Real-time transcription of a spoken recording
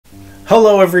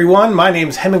Hello everyone, my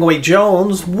name's Hemingway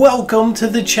Jones. Welcome to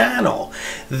the channel.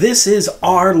 This is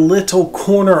our little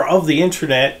corner of the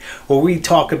internet where we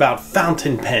talk about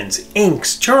fountain pens,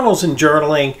 inks, journals and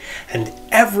journaling, and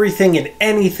everything and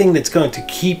anything that's going to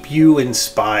keep you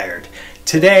inspired.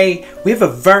 Today, we have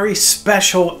a very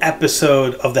special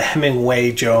episode of the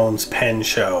Hemingway Jones Pen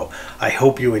Show. I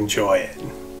hope you enjoy it.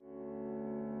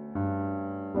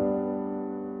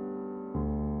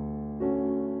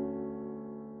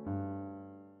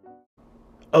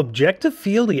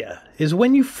 Objectophilia is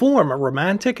when you form a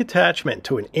romantic attachment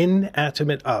to an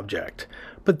inanimate object.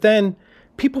 But then,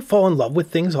 people fall in love with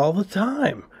things all the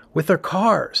time. With their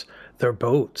cars, their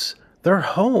boats, their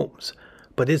homes.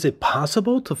 But is it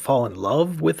possible to fall in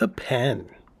love with a pen?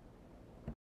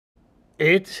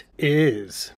 It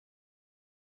is.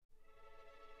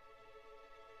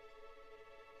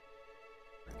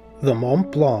 The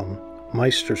Montblanc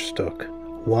Meisterstück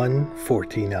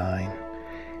 149.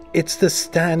 It's the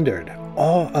standard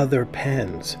all other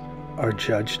pens are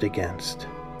judged against.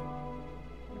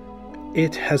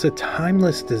 It has a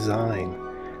timeless design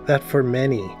that for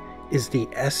many is the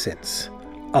essence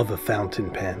of a fountain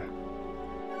pen.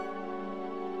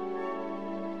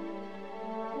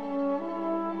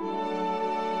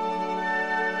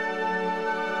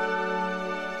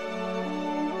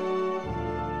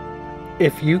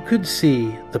 If you could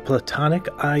see the platonic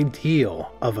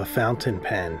ideal of a fountain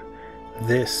pen,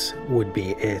 this would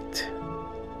be it.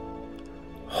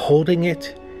 Holding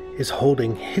it is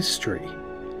holding history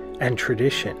and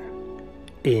tradition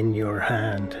in your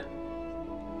hand.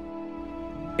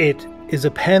 It is a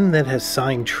pen that has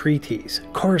signed treaties,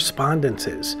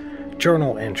 correspondences,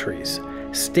 journal entries,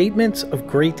 statements of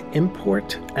great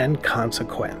import and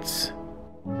consequence.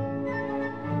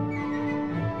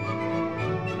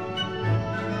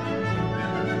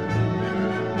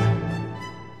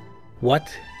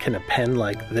 What can a pen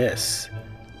like this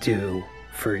do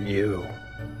for you?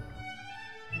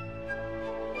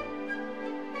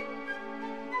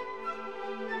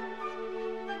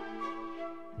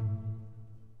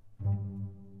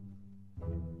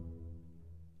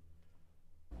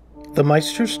 The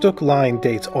Meisterstück line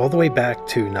dates all the way back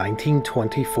to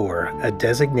 1924, a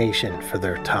designation for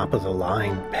their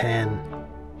top-of-the-line pen.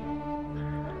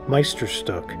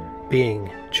 Meisterstück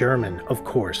being German, of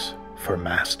course, for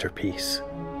masterpiece.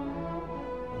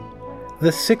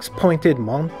 The six-pointed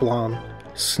Montblanc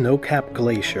snow-capped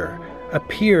glacier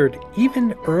appeared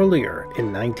even earlier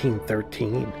in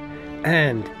 1913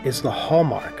 and is the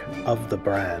hallmark of the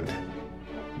brand.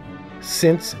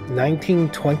 Since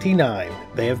 1929,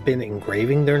 they have been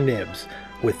engraving their nibs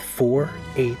with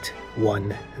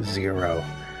 4810,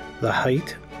 the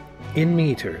height in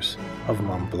meters of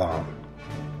Montblanc.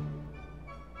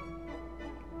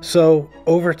 So,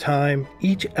 over time,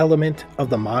 each element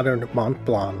of the modern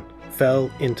Montblanc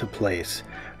fell into place,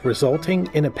 resulting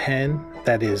in a pen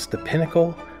that is the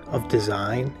pinnacle of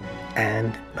design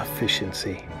and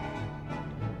efficiency.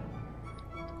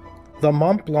 The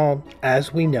Montblanc,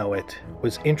 as we know it,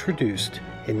 was introduced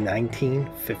in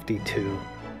 1952.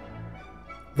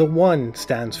 The 1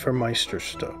 stands for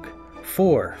Meisterstück,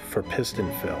 4 for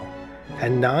piston fill,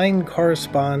 and 9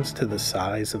 corresponds to the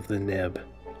size of the nib,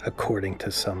 according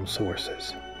to some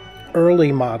sources.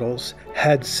 Early models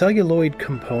had celluloid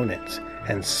components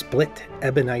and split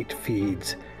ebonite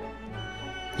feeds,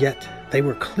 yet they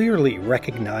were clearly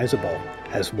recognizable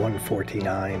as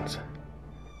 149s.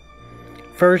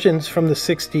 Versions from the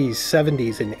 60s,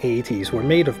 70s, and 80s were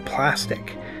made of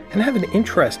plastic and have an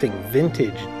interesting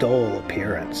vintage, dull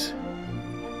appearance.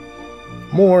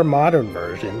 More modern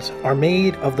versions are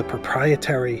made of the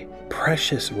proprietary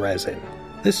precious resin.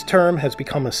 This term has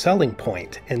become a selling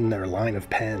point in their line of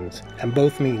pens, and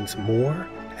both means more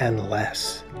and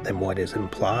less than what is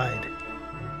implied.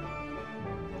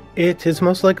 It is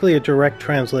most likely a direct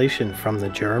translation from the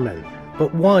German,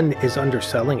 but one is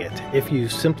underselling it if you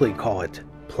simply call it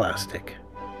plastic.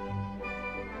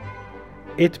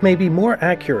 It may be more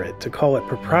accurate to call it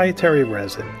proprietary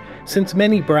resin, since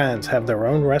many brands have their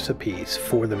own recipes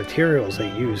for the materials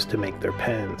they use to make their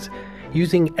pens,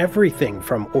 using everything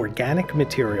from organic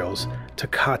materials to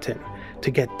cotton to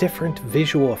get different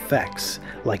visual effects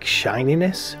like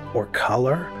shininess or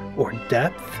color or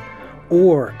depth,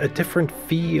 or a different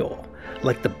feel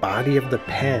like the body of the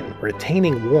pen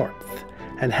retaining warmth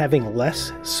and having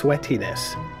less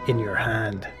sweatiness in your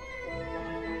hand.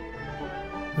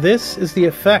 This is the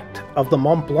effect of the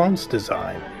Montblanc's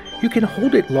design. You can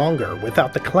hold it longer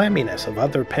without the clamminess of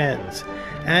other pens,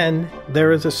 and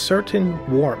there is a certain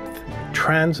warmth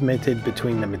transmitted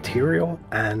between the material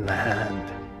and the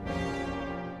hand.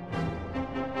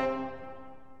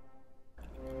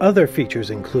 Other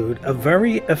features include a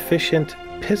very efficient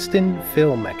piston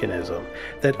fill mechanism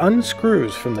that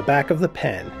unscrews from the back of the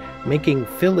pen, making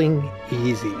filling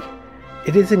easy.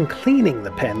 It is in cleaning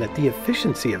the pen that the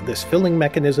efficiency of this filling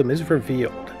mechanism is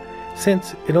revealed,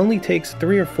 since it only takes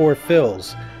 3 or 4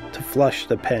 fills to flush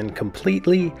the pen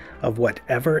completely of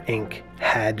whatever ink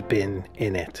had been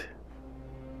in it.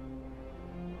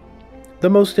 The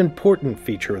most important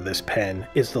feature of this pen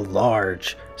is the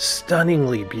large,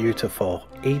 stunningly beautiful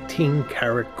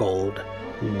 18-karat gold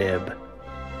nib.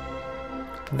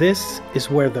 This is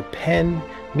where the pen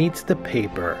meets the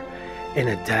paper in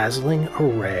a dazzling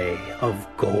array of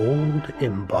gold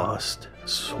embossed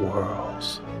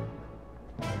swirls.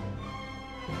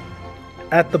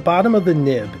 At the bottom of the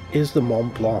nib is the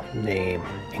Montblanc name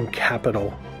in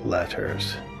capital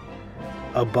letters.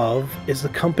 Above is the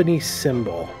company's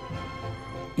symbol.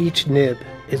 Each nib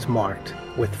is marked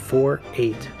with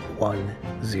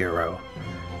 4810,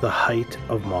 the height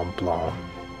of Montblanc.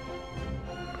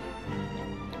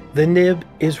 The nib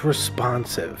is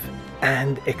responsive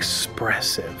and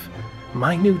expressive.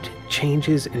 Minute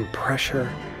changes in pressure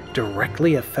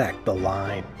directly affect the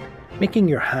line, making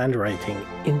your handwriting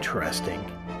interesting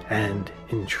and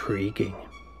intriguing.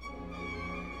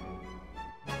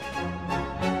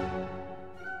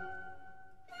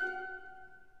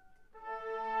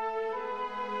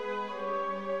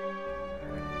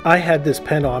 I had this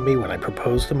pen on me when I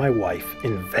proposed to my wife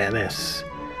in Venice.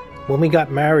 When we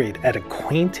got married at a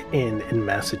quaint inn in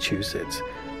Massachusetts,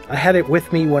 I had it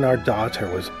with me when our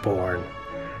daughter was born,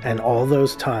 and all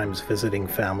those times visiting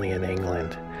family in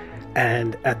England,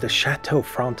 and at the Chateau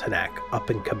Frontenac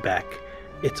up in Quebec.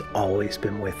 It's always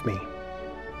been with me.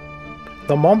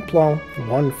 The Montblanc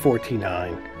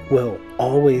 149 will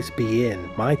always be in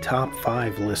my top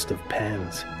 5 list of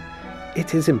pens.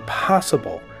 It is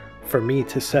impossible for me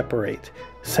to separate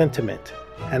sentiment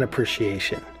and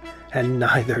appreciation, and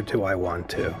neither do I want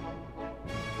to.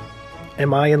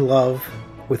 Am I in love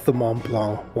with the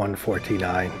Montblanc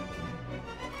 149?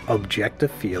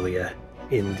 Objectophilia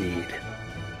indeed.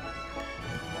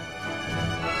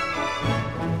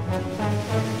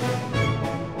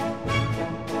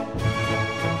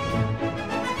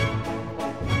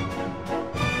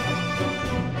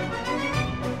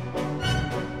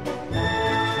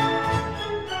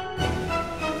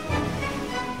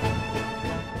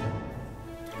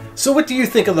 So what do you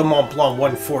think of the Montblanc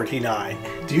 149?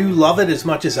 Do you love it as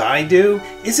much as I do?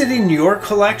 Is it in your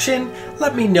collection?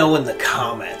 Let me know in the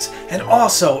comments. And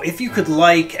also, if you could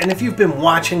like, and if you've been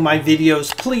watching my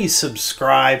videos, please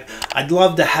subscribe. I'd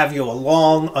love to have you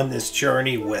along on this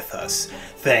journey with us.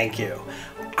 Thank you.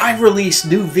 I release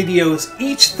new videos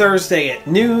each Thursday at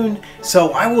noon,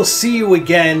 so I will see you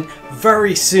again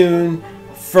very soon,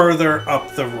 further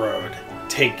up the road.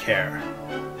 Take care.